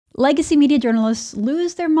Legacy media journalists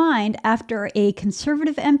lose their mind after a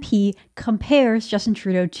Conservative MP compares Justin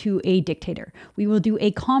Trudeau to a dictator. We will do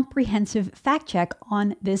a comprehensive fact check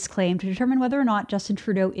on this claim to determine whether or not Justin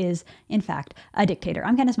Trudeau is, in fact, a dictator.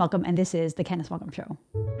 I'm Candice Malcolm, and this is The Candice Malcolm Show.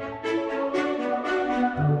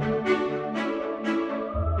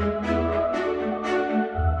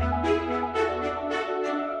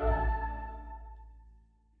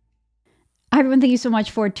 Hi, everyone. Thank you so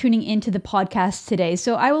much for tuning into the podcast today.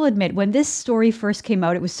 So I will admit, when this story first came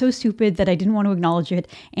out, it was so stupid that I didn't want to acknowledge it,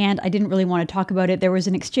 and I didn't really want to talk about it. There was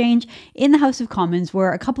an exchange in the House of Commons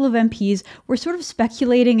where a couple of MPs were sort of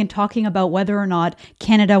speculating and talking about whether or not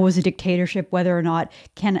Canada was a dictatorship, whether or not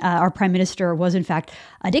our Prime Minister was, in fact,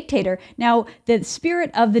 a dictator. Now, the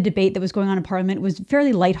spirit of the debate that was going on in Parliament was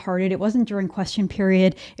fairly lighthearted. It wasn't during question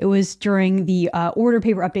period. It was during the order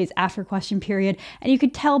paper updates after question period. And you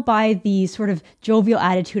could tell by the sort of jovial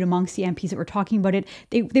attitude amongst the MPs that were talking about it,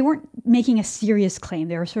 they weren't making a serious claim.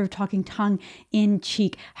 They were sort of talking tongue in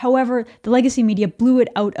cheek. However, the legacy media blew it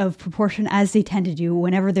out of proportion, as they tend to do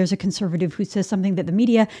whenever there's a Conservative who says something that the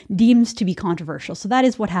media deems to be controversial. So that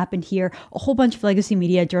is what happened here. A whole bunch of legacy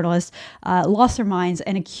media journalists lost their minds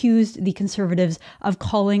and accused the Conservatives of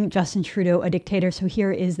calling Justin Trudeau a dictator. So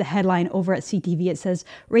here is the headline over at CTV. It says,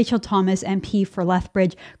 Rachel Thomas, MP for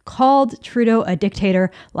Lethbridge, called Trudeau a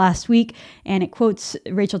dictator last week. And it quotes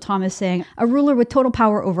Rachel Thomas saying, "A ruler with total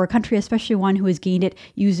power over a country, especially one who has gained it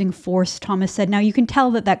using force," Thomas said. Now, you can tell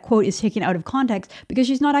that that quote is taken out of context because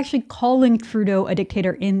she's not actually calling Trudeau a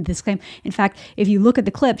dictator in this claim. In fact, if you look at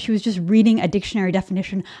the clip, she was just reading a dictionary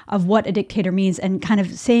definition of what a dictator means and kind of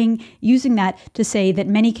using that to say that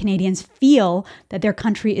many Canadians feel that their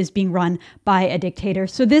country is being run by a dictator.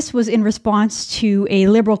 So this was in response to a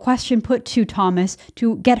Liberal question put to Thomas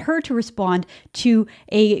to get her to respond to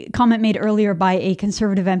a comment made earlier by a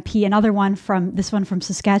Conservative MP, another one from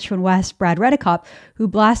Saskatchewan West, Brad Redekop, who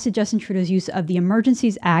blasted Justin Trudeau's use of the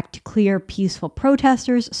Emergencies Act to clear peaceful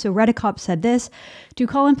protesters. So Redekop said this: "To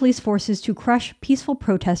call in police forces to crush peaceful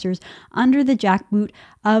protesters under the jackboot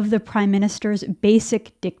of the Prime Minister's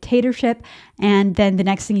basic dictatorship." And then the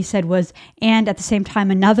next thing he said was, "And at the same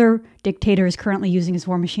time, another dictator is currently using his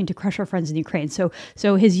war machine to crush our friends in Ukraine." So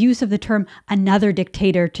his use of the term "another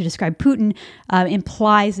dictator" to describe Putin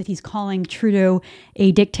implies that he's calling Trudeau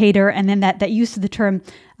a dictator. And then that use of the term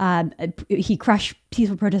he crushed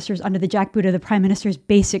peaceful protesters under the jackboot of the Prime Minister's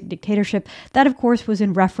basic dictatorship. That, of course, was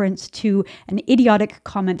in reference to an idiotic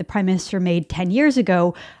comment the Prime Minister made 10 years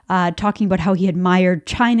ago, talking about how he admired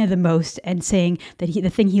China the most and saying that the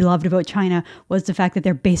thing he loved about China was the fact that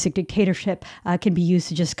their basic dictatorship can be used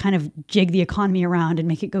to just kind of jig the economy around and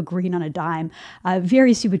make it go green on a dime.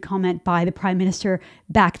 Very stupid comment by the Prime Minister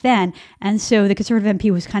back then. And so the Conservative MP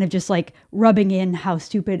was kind of just like rubbing in how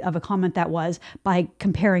stupid of a comment that was by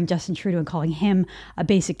comparing Justin Trudeau and calling him a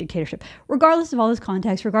basic dictatorship. Regardless of all this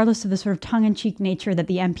context, regardless of the sort of tongue-in-cheek nature that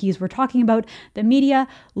the MPs were talking about, the media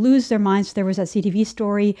lose their minds. There was that CTV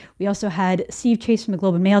story. We also had Steve Chase from the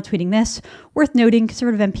Globe and Mail tweeting this. Worth noting,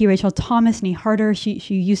 Conservative MP Rachel Thomas, nee Harder, she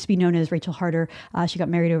used to be known as Rachel Harder. She got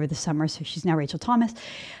married over the summer, so she's now Rachel Thomas.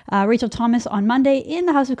 Rachel Thomas on Monday in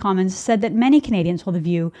the House of Commons said that many Canadians hold the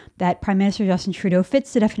view that Prime Minister Justin Trudeau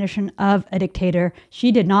fits the definition of a dictator.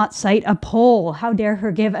 She did not cite a poll. How dare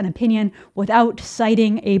her give an opinion without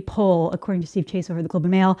citing a poll, according to Steve Chase over the Globe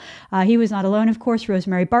and Mail. He was not alone, of course.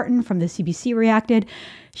 Rosemary Barton from the CBC reacted.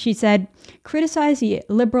 She said, "Criticize the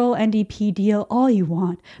Liberal NDP deal all you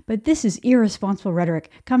want, but this is irresponsible rhetoric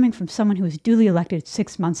coming from someone who was duly elected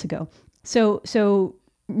 6 months ago." So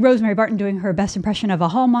Rosemary Barton doing her best impression of a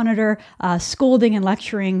hall monitor, scolding and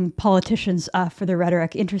lecturing politicians for their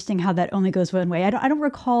rhetoric. Interesting how that only goes one way. I don't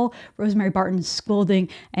recall Rosemary Barton scolding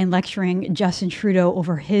and lecturing Justin Trudeau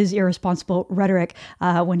over his irresponsible rhetoric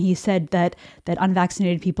when he said that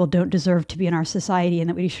unvaccinated people don't deserve to be in our society and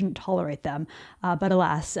that we shouldn't tolerate them. But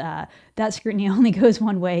alas, that scrutiny only goes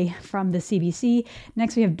one way from the CBC.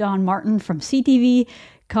 Next, we have Don Martin from CTV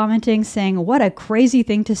commenting, saying, "What a crazy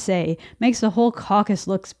thing to say. Makes the whole caucus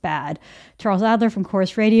looks bad." Charles Adler from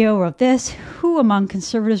Chorus Radio wrote this: "Who among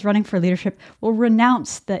Conservatives running for leadership will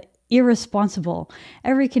renounce the irresponsible?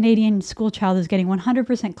 Every Canadian school child is getting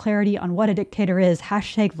 100% clarity on what a dictator is.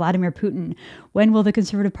 Hashtag Vladimir Putin. When will the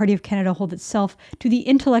Conservative Party of Canada hold itself to the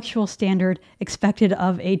intellectual standard expected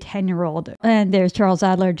of a 10-year-old? And there's Charles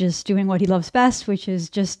Adler just doing what he loves best, which is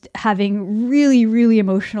just having really, really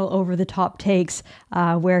emotional over-the-top takes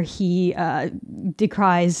where he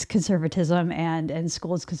decries conservatism and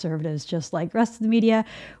scolds conservatives just like the rest of the media.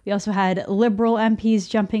 We also had Liberal MPs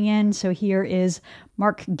jumping in. So here is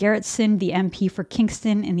Mark Gerritsen, the MP for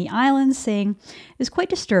Kingston in the Islands, saying it's quite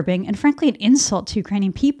disturbing and frankly an insult to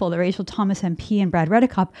Ukrainian people that Rachel Thomas MP and Brad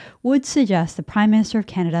Redekop would suggest the Prime Minister of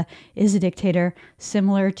Canada is a dictator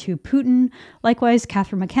similar to Putin. Likewise,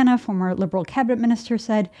 Catherine McKenna, former Liberal cabinet minister,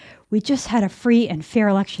 said, "We just had a free and fair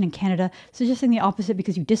election in Canada. Suggesting the opposite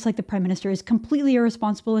because you dislike the Prime Minister is completely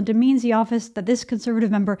irresponsible and demeans the office that this Conservative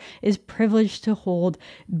member is privileged to hold.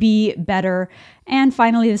 Be better." And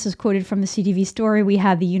finally, this is quoted from the CTV story. We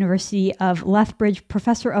have the University of Lethbridge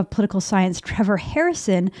professor of political science, Trevor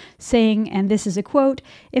Harrison, saying, and this is a quote,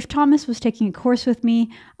 "If Thomas was taking a course with me,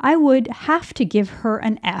 I would have to give her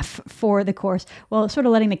an F for the course." Well, sort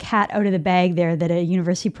of letting the cat out of the bag there that a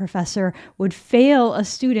university professor would fail a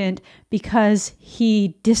student because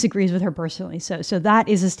he disagrees with her personally. So that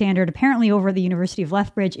is a standard apparently over at the University of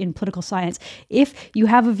Lethbridge in political science. If you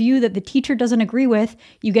have a view that the teacher doesn't agree with,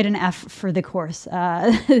 you get an F for the course.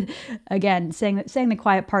 Again, saying the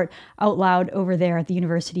quiet part out loud over there at the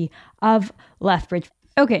University of Lethbridge.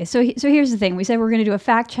 Okay, so here's the thing. We said we're going to do a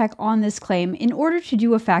fact check on this claim. In order to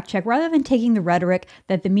do a fact check, rather than taking the rhetoric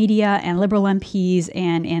that the media and Liberal MPs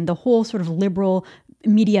and the whole sort of liberal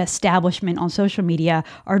media establishment on social media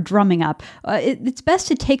are drumming up, it's best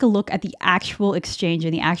to take a look at the actual exchange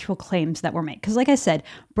and the actual claims that were made. Because like I said,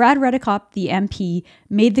 Brad Redekop, the MP,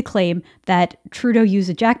 made the claim that Trudeau used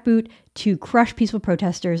a jackboot to crush peaceful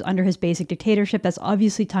protesters under his basic dictatorship. That's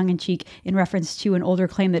obviously tongue-in-cheek in reference to an older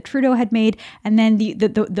claim that Trudeau had made. And then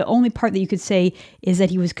the only part that you could say is that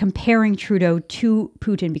he was comparing Trudeau to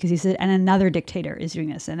Putin because he said, and another dictator is doing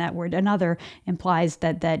this. And that word another implies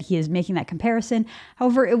that he is making that comparison.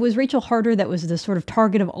 However, it was Rachel Harder that was the sort of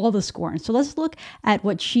target of all the scorn. So let's look at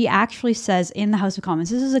what she actually says in the House of Commons.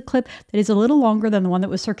 This is a clip that is a little longer than the one that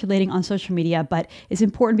was circulating on social media, but it's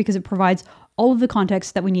important because it provides all of the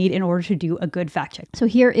context that we need in order to do a good fact check. So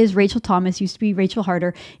here is Rachel Thomas, used to be Rachel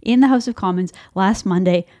Harder, in the House of Commons last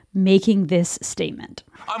Monday making this statement.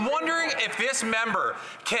 I'm wondering if this member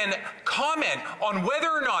can comment on whether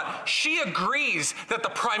or not she agrees that the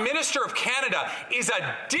Prime Minister of Canada is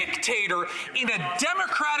a dictator in a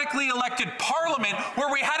democratically elected parliament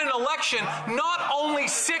where we had an election not only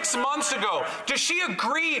 6 months ago. Does she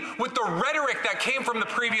agree with the rhetoric that came from the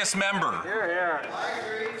previous member?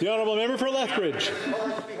 The Honourable Member for Lethbridge. The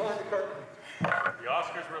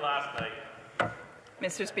Oscars were last night.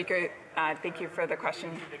 Mr. Speaker, thank you for the question.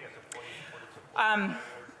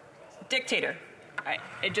 Dictator.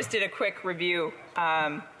 I just did a quick review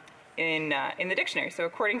in the dictionary. So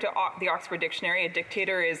according to the Oxford Dictionary, a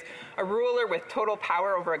dictator is a ruler with total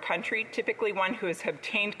power over a country, typically one who has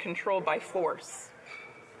obtained control by force.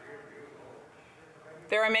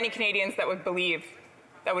 There are many Canadians that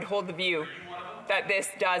would hold the view that this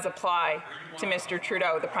does apply to Mr.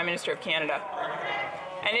 Trudeau, the Prime Minister of Canada.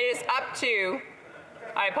 And it is up to,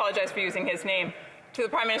 I apologize for using his name, to the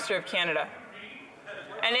Prime Minister of Canada.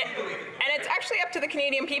 And it's actually up to the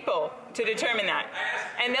Canadian people to determine that.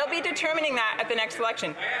 And they'll be determining that at the next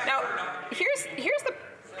election. Now, here's the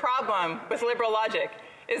problem with Liberal logic,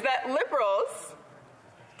 is that Liberals,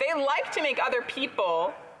 they like to make other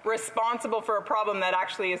people responsible for a problem that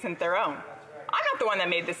actually isn't their own. I'm not the one that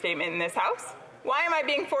made the statement in this House. Why am I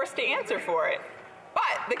being forced to answer for it?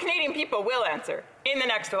 But the Canadian people will answer in the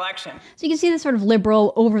next election. So you can see this sort of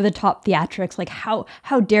liberal, over-the-top theatrics, like how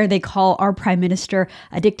dare they call our Prime Minister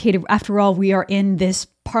a dictator? After all, we are in this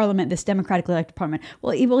parliament, this democratically elected parliament.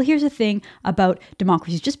 Well, here's the thing about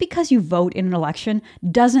democracies. Just because you vote in an election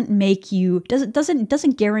doesn't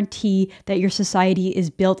guarantee that your society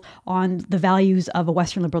is built on the values of a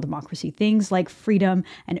Western liberal democracy. Things like freedom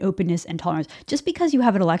and openness and tolerance. Just because you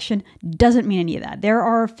have an election doesn't mean any of that. There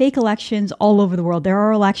are fake elections all over the world. There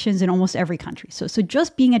are elections in almost every country. So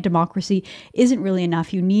just being a democracy isn't really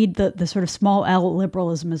enough. You need the sort of small L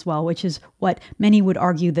liberalism as well, which is what many would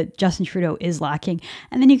argue that Justin Trudeau is lacking.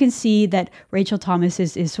 And then you can see that Rachel Thomas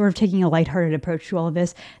is sort of taking a lighthearted approach to all of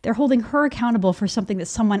this. They're holding her accountable for something that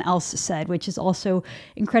someone else said, which is also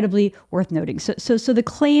incredibly worth noting. So the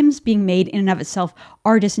claims being made in and of itself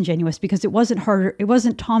are disingenuous because it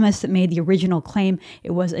wasn't Thomas that made the original claim.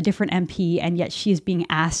 It was a different MP, and yet she is being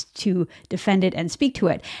asked to defend it and speak to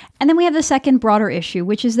it. And then we have the second broader issue,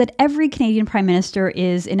 which is that every Canadian Prime Minister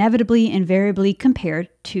is invariably compared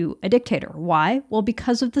to a dictator. Why? Well,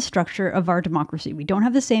 because of the structure of our democracy. We don't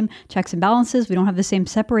have the same checks and balances. We don't have the same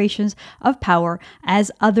separations of power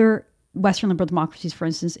as other Western liberal democracies, for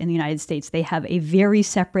instance, in the United States. They have a very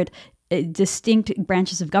separate distinct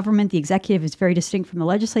branches of government. The executive is very distinct from the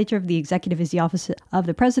legislature. The executive is the office of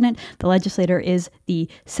the president. The legislator is the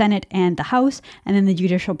Senate and the House, and then the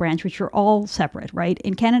judicial branch, which are all separate, right?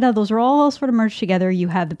 In Canada, those are all sort of merged together. You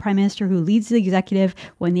have the prime minister who leads the executive.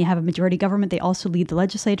 When they have a majority government, they also lead the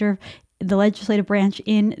legislative branch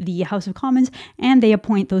in the House of Commons, and they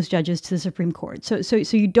appoint those judges to the Supreme Court. So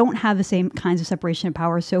you don't have the same kinds of separation of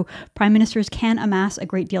power. So prime ministers can amass a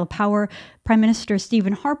great deal of power. Prime Minister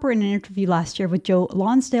Stephen Harper, in an interview last year with Joe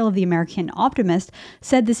Lonsdale of the American Optimist,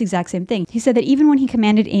 said this exact same thing. He said that even when he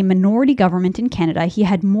commanded a minority government in Canada, he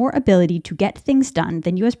had more ability to get things done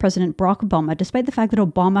than U.S. President Barack Obama, despite the fact that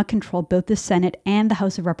Obama controlled both the Senate and the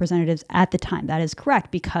House of Representatives at the time. That is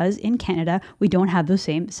correct, because in Canada, we don't have those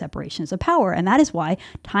same separations of power. And that is why,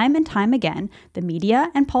 time and time again, the media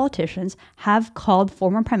and politicians have called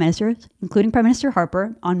former prime ministers, including Prime Minister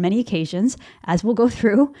Harper, on many occasions, as we'll go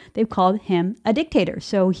through, they've called him a dictator.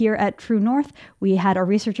 So here at True North, we had our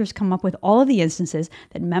researchers come up with all of the instances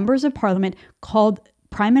that members of parliament called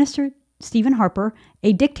Prime Minister Stephen Harper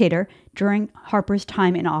a dictator during Harper's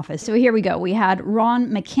time in office. So here we go. We had Ron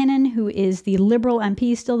McKinnon, who is the Liberal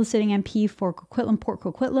MP, still the sitting MP for Coquitlam, Port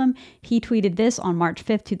Coquitlam. He tweeted this on March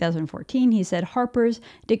 5th, 2014. He said, "Harper's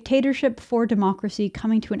dictatorship for democracy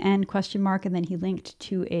coming to an end, ? And then he linked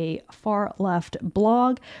to a far left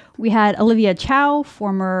blog. We had Olivia Chow,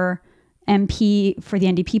 former MP for the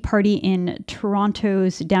NDP party in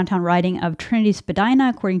Toronto's downtown riding of Trinity Spadina,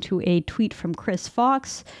 according to a tweet from Chris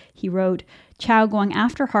Fox. He wrote, "Chow going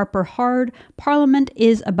after Harper hard. Parliament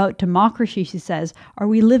is about democracy," she says. "Are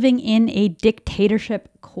we living in a dictatorship ?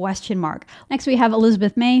 Next, we have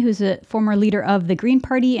Elizabeth May, who's a former leader of the Green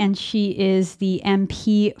Party, and she is the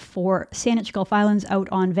MP for Saanich Gulf Islands out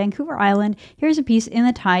on Vancouver Island. Here's a piece in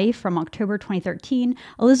the Tyee from October 2013.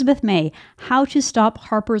 Elizabeth May, how to stop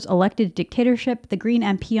Harper's elected dictatorship, the Green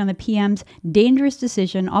MP on the PM's dangerous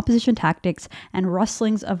decision, opposition tactics, and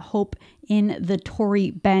rustlings of hope in the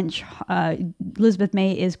Tory bench. Elizabeth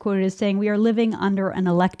May is quoted as saying, "We are living under an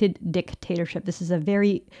elected dictatorship." This is a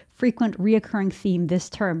very frequent reoccurring theme this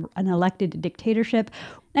term, an elected dictatorship.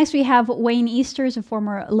 Next, we have Wayne Easters, a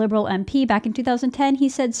former Liberal MP. Back in 2010, he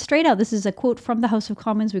said straight out, this is a quote from the House of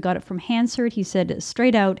Commons, we got it from Hansard. He said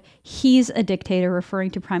straight out, "He's a dictator,"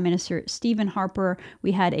 referring to Prime Minister Stephen Harper.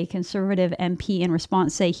 We had a Conservative MP in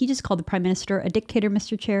response say, "He just called the Prime Minister a dictator,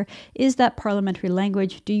 Mr. Chair. Is that parliamentary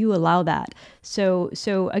language? Do you allow that?" So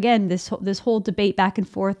again, this whole debate back and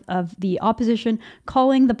forth of the opposition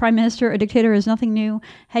calling the Prime Minister a dictator is nothing new.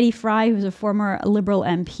 Hetty Fry, who's a former Liberal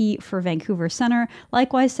MP for Vancouver Centre,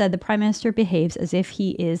 likewise said the Prime Minister behaves as if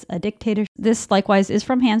he is a dictator. This likewise is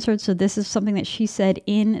from Hansard, so this is something that she said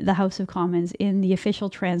in the House of Commons, in the official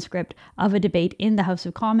transcript of a debate in the House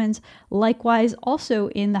of Commons. Likewise, also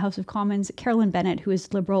in the House of Commons, Carolyn Bennett, who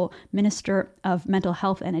is Liberal Minister of Mental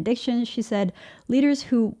Health and Addiction, she said, "Leaders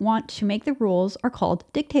who want to make the rules are called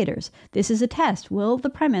dictators. This is a test. Will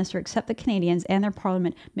the Prime Minister accept the Canadians and their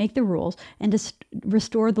Parliament make the rules and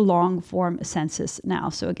restore the long-form census now?"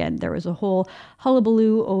 So again, there was a whole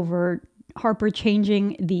hullabaloo over Harper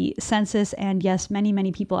changing the census, and yes,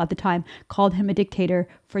 many people at the time called him a dictator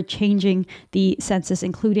for changing the census,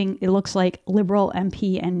 including, it looks like, Liberal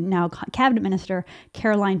MP and now Cabinet Minister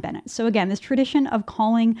Caroline Bennett. So again, this tradition of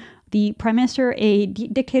calling the Prime Minister a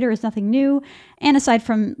dictator is nothing new. And aside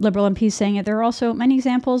from Liberal MPs saying it, there are also many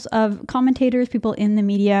examples of commentators, people in the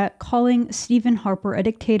media, calling Stephen Harper a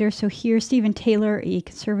dictator. So here, Stephen Taylor, a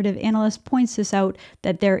Conservative analyst, points this out,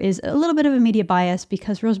 that there is a little bit of a media bias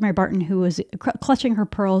because Rosemary Barton, who was clutching her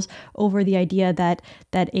pearls over the idea that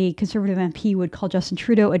a Conservative MP would call Justin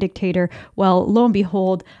Trudeau a dictator, well, lo and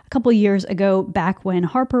behold, a couple years ago, back when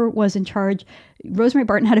Harper was in charge, Rosemary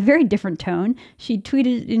Barton had a very different tone. She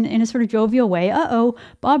tweeted in a sort of jovial way,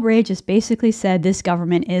 Bob Rae just basically said this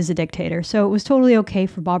government is a dictator. So it was totally okay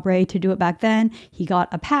for Bob Rae to do it back then. He got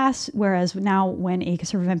a pass, whereas now when a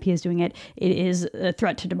Conservative MP is doing it, it is a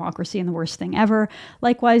threat to democracy and the worst thing ever.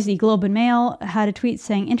 Likewise, the Globe and Mail had a tweet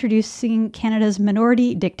saying, "Introducing Canada's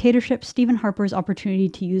minority dictatorship, Stephen Harper's opportunity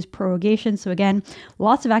to use prorogation." So again,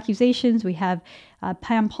 lots of accusations. We have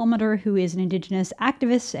Pam Palmater, who is an Indigenous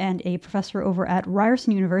activist and a professor over at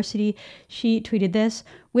Ryerson University. She tweeted this: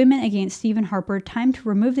 "Women against Stephen Harper, time to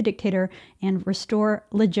remove the dictator and restore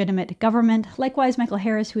legitimate government." Likewise, Michael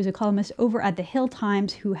Harris, who is a columnist over at the Hill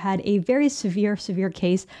Times, who had a very severe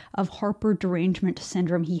case of Harper derangement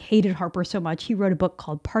syndrome. He hated Harper so much. He wrote a book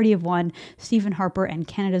called Party of One, Stephen Harper and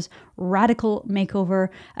Canada's Radical Makeover.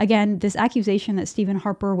 Again, this accusation that Stephen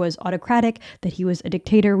Harper was autocratic, that he was a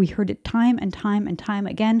dictator, we heard it time and time and time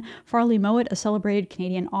again. Farley Mowat, a celebrated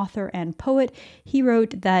Canadian author and poet, he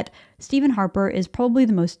wrote that Stephen Harper is probably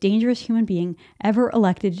the most dangerous human being ever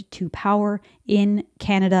elected to power in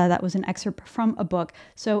Canada. That was an excerpt from a book.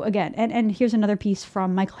 So again, and here's another piece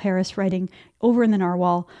from Michael Harris writing over in the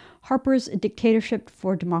Narwhal. Harper's Dictatorship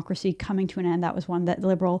for Democracy coming to an end. That was one that the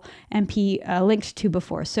Liberal MP linked to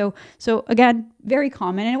before. So again, very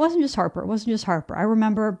common. And it wasn't just Harper. I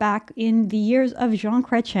remember back in the years of Jean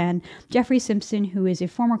Chrétien, Jeffrey Simpson, who is a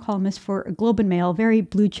former columnist for Globe and Mail, very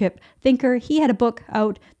blue chip thinker, he had a book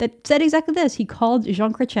out that said exactly this. He called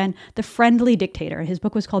Jean Chrétien the friendly dictator. His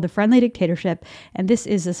book was called The Friendly Dictatorship. And this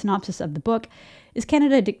is a synopsis of the book. Is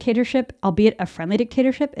Canada a dictatorship, albeit a friendly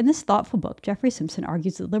dictatorship? In this thoughtful book, Jeffrey Simpson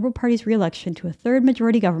argues that the Liberal Party's re-election to a third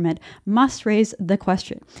majority government must raise the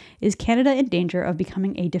question, is Canada in danger of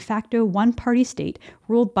becoming a de facto one-party state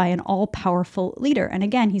ruled by an all-powerful leader? And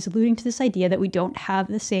again, he's alluding to this idea that we don't have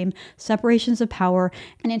the same separations of power.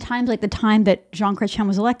 And in times like the time that Jean Chrétien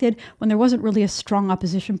was elected, when there wasn't really a strong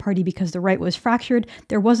opposition party because the right was fractured,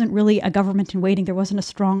 there wasn't really a government in waiting, there wasn't a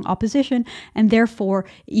strong opposition, and therefore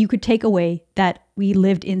you could take away that we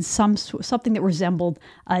lived in something that resembled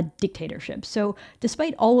a dictatorship. So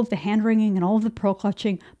despite all of the hand-wringing and all of the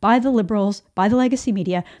pearl-clutching by the Liberals, by the legacy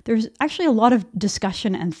media, there's actually a lot of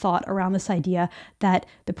discussion and thought around this idea that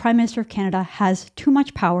the Prime Minister of Canada has too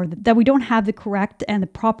much power, that we don't have the correct and the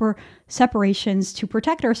proper separations to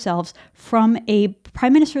protect ourselves from a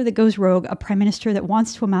Prime Minister that goes rogue, a Prime Minister that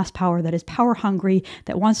wants to amass power, that is power hungry,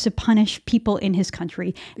 that wants to punish people in his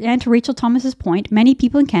country. And to Rachel Thomas's point, many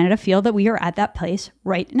people in Canada feel that we are at that place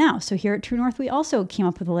right now. So here at True North, we also came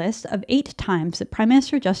up with a list of 8 times that Prime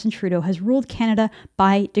Minister Justin Trudeau has ruled Canada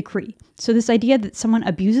by decree. So this idea that someone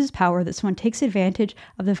abuses power, that someone takes advantage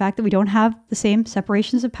of the fact that we don't have the same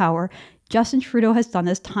separations of power, Justin Trudeau has done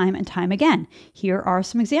this time and time again. Here are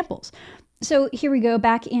some examples. So here we go.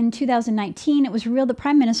 Back in 2019, it was revealed the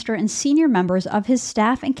Prime Minister and senior members of his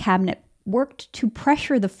staff and cabinet worked to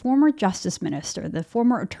pressure the former Justice Minister, the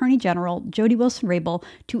former Attorney General, Jody Wilson-Raybould,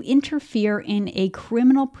 to interfere in a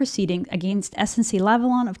criminal proceeding against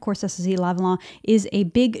SNC-Lavalin. Of course, SNC-Lavalin is a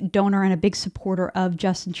big donor and a big supporter of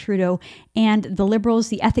Justin Trudeau. And the Liberals,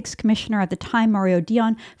 the ethics commissioner at the time, Mario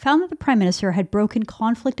Dion, found that the Prime Minister had broken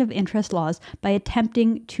conflict of interest laws by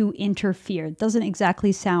attempting to interfere. It doesn't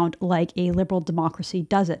exactly sound like a liberal democracy,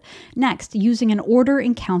 does it? Next, using an order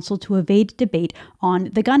in council to evade debate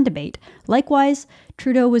on the gun debate. Likewise,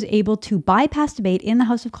 Trudeau was able to bypass debate in the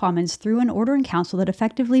House of Commons through an order in council that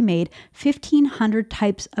effectively made 1,500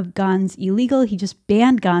 types of guns illegal. He just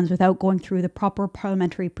banned guns without going through the proper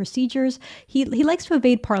parliamentary procedures. He likes to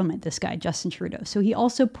evade Parliament, this guy, Justin Trudeau. So he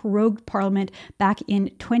also prorogued Parliament back in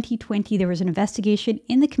 2020. There was an investigation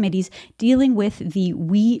in the committees dealing with the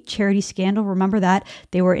We charity scandal. Remember that?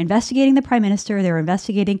 They were investigating the Prime Minister. They were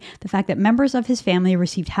investigating the fact that members of his family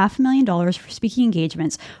received $500,000 for speaking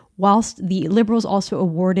engagements, whilst the Liberals also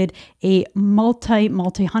awarded a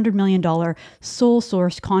multi-$100 million sole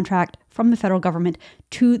source contract from the federal government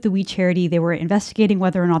to the We charity. They were investigating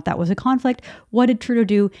whether or not that was a conflict. What did Trudeau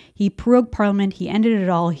do? He prorogued Parliament. He ended it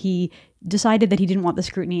all. He decided that he didn't want the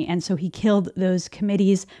scrutiny, and so he killed those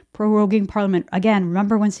committees, proroguing Parliament. Again,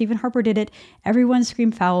 remember when Stephen Harper did it, everyone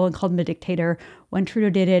screamed foul and called him a dictator. When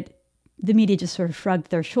Trudeau did it, the media just sort of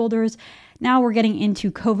shrugged their shoulders. Now we're getting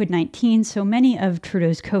into COVID-19. So many of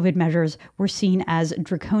Trudeau's COVID measures were seen as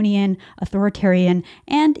draconian, authoritarian,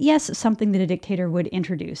 and yes, something that a dictator would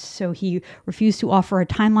introduce. So he refused to offer a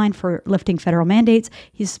timeline for lifting federal mandates.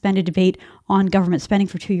 He suspended debate on government spending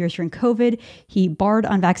for 2 years during COVID. He barred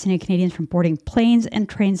unvaccinated Canadians from boarding planes and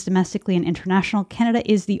trains domestically and international. Canada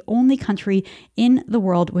is the only country in the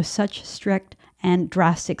world with such strict and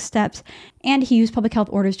drastic steps. And he used public health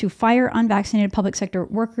orders to fire unvaccinated public sector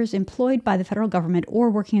workers employed by the federal government or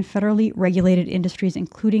working in federally regulated industries,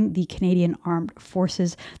 including the Canadian Armed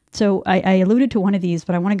Forces. So I alluded to one of these,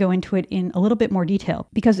 but I want to go into it in a little bit more detail.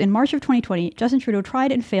 Because in March of 2020, Justin Trudeau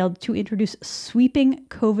tried and failed to introduce sweeping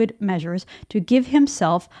COVID measures to give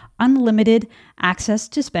himself unlimited access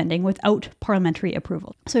to spending without parliamentary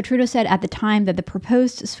approval. So Trudeau said at the time that the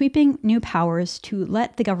proposed sweeping new powers to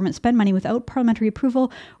let the government spend money without parliamentary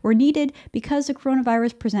approval were needed because the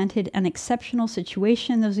coronavirus presented an exceptional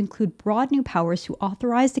situation. Those include broad new powers to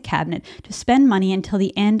authorize the cabinet to spend money until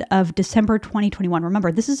the end of December 2021.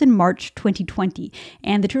 Remember, this is in March 2020,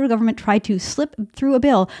 and the Trudeau government tried to slip through a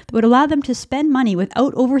bill that would allow them to spend money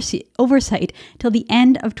without oversight till the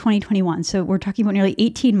end of 2021. So we're talking about nearly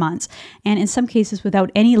 18 months, and in some cases without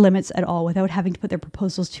any limits at all, without having to put their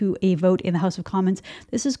proposals to a vote in the House of Commons.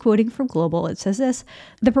 This is quoting from Global. It says this: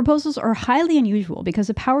 "The proposals are highly unusual because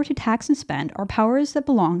the power to tax and suspend are powers that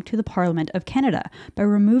belong to the Parliament of Canada. By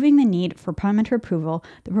removing the need for parliamentary approval,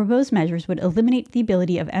 the proposed measures would eliminate the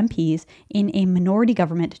ability of MPs in a minority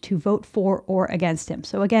government to vote for or against him.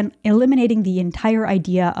 So again, eliminating the entire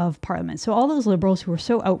idea of Parliament. So all those Liberals who were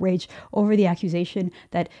so outraged over the accusation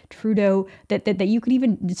that Trudeau, that you could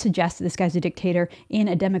even suggest that this guy's a dictator in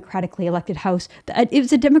a democratically elected house. It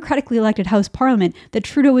was a democratically elected house parliament that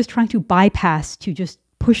Trudeau was trying to bypass to just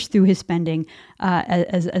push through his spending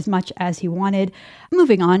as much as he wanted.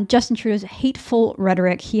 Moving on, Justin Trudeau's hateful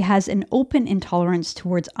rhetoric. He has an open intolerance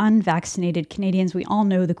towards unvaccinated Canadians. We all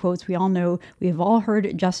know the quotes. We have all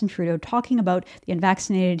heard Justin Trudeau talking about the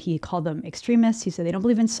unvaccinated. He called them extremists. He said they don't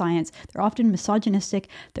believe in science. They're often misogynistic.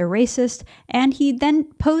 They're racist. And he then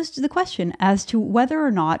posed the question as to whether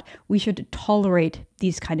or not we should tolerate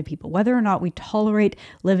these kind of people, whether or not we tolerate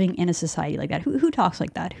living in a society like that. Who talks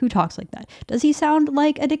like that? Who talks like that? Does he sound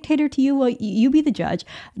like a dictator to you? Well, you be the judge.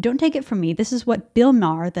 Don't take it from me. This is what Bill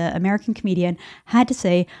Maher, the American comedian, had to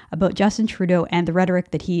say about Justin Trudeau and the rhetoric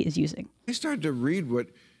that he is using. I started to read what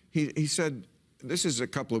he said. This is a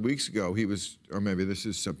couple of weeks ago. He was, or maybe this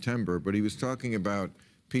is September, but he was talking about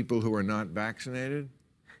people who are not vaccinated.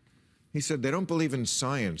 He said they don't believe in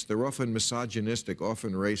science. They're often misogynistic,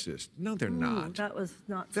 often racist. No, they're not. That was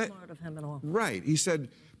not smart of him at all. Right. He said,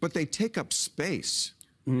 but they take up space.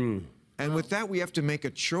 And with that, we have to make a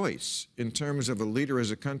choice in terms of a leader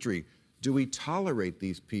as a country. Do we tolerate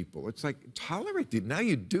these people? It's like, tolerate them. Now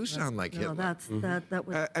you do sound like Hitler. That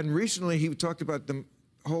was... And recently he talked about them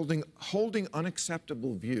holding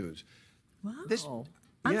unacceptable views. Wow.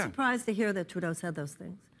 I'm surprised to hear that Trudeau said those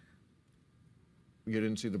things. You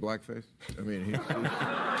didn't see the blackface? I mean, he's no,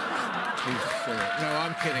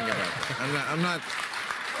 I'm kidding about it. I'm not,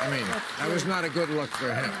 I mean, that was not a good look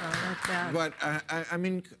for him. No, but, I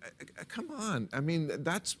mean, come on. I mean,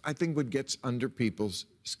 that's, I think, what gets under people's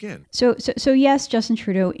skin. So yes, Justin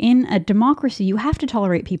Trudeau, in a democracy, you have to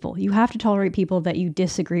tolerate people. You have to tolerate people that you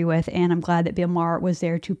disagree with. And I'm glad that Bill Maher was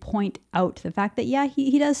there to point out the fact that, yeah,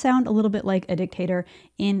 he does sound a little bit like a dictator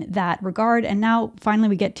in that regard. And now finally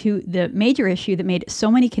we get to the major issue that made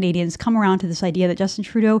so many Canadians come around to this idea that Justin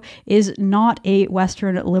Trudeau is not a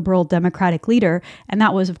Western liberal democratic leader. And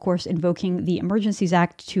that was, of course, invoking the Emergencies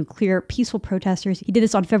Act to clear peaceful protesters. He did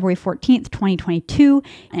this on February 14th, 2022.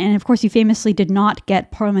 And of course, he famously did not get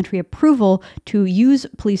parliamentary approval to use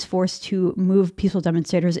police force to move peaceful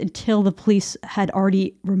demonstrators until the police had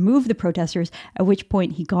already removed the protesters, at which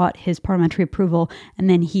point he got his parliamentary approval, and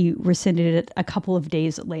then he rescinded it a couple of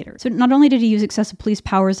days later. So not only did he use excessive police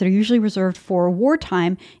powers that are usually reserved for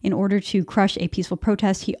wartime in order to crush a peaceful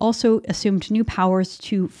protest, he also assumed new powers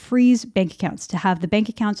to freeze bank accounts, to have the bank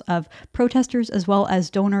accounts of protesters as well as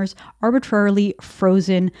donors arbitrarily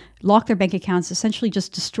frozen, lock their bank accounts, essentially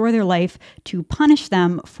just destroy their life to punish them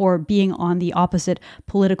for being on the opposite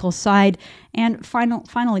political side. And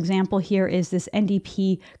final example here is this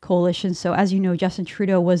NDP coalition. So as you know, Justin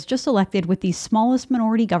Trudeau was just elected with the smallest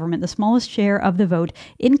minority government, the smallest share of the vote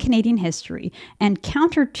in Canadian history. And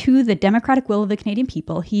counter to the democratic will of the Canadian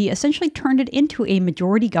people, he essentially turned it into a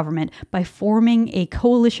majority government by forming a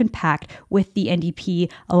coalition pact with the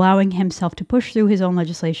NDP, allowing himself to push through his own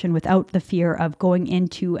legislation without the fear of going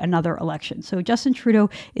into another election. So Justin Trudeau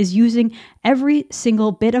is using every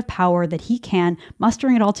single bit of power that he can,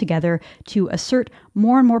 mustering it all together to assert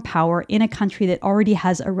more and more power in a country that already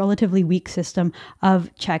has a relatively weak system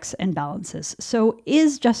of checks and balances. So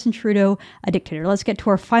is Justin Trudeau a dictator? Let's get to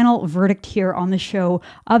our final verdict here on the show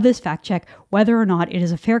of this fact check, whether or not it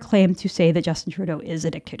is a fair claim to say that Justin Trudeau is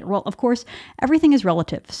a dictator. Well, of course, everything is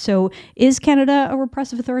relative. So is Canada a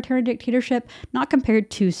repressive authoritarian dictatorship? Not compared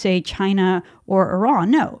to, say, China or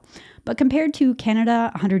Iran, no. But compared to Canada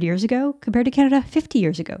 100 years ago, compared to Canada 50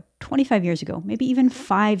 years ago, 25 years ago, maybe even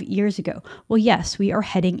 5 years ago, well, yes, we are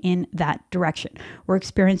heading in that direction. We're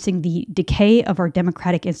experiencing the decay of our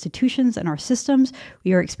democratic institutions and our systems.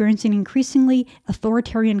 We are experiencing increasingly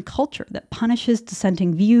authoritarian culture that punishes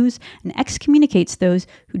dissenting views and excommunicates those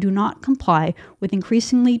who do not comply with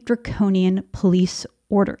increasingly draconian police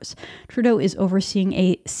orders. Trudeau is overseeing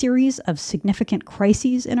a series of significant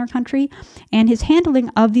crises in our country, and his handling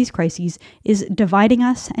of these crises is dividing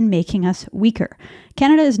us and making us weaker.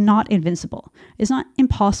 Canada is not invincible. It's not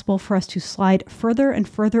impossible for us to slide further and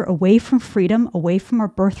further away from freedom, away from our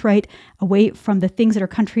birthright, away from the things that our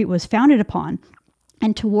country was founded upon,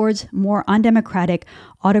 and towards more undemocratic,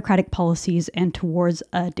 autocratic policies and towards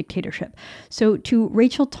a dictatorship. So to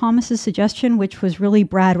Rachel Thomas's suggestion, which was really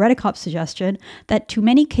Brad Redekop's suggestion, that to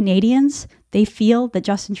many Canadians, they feel that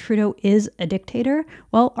Justin Trudeau is a dictator,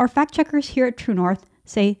 well, our fact checkers here at True North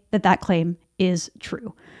say that that claim is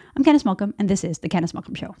true. I'm Candice Malcolm, and this is The Candice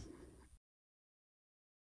Malcolm Show.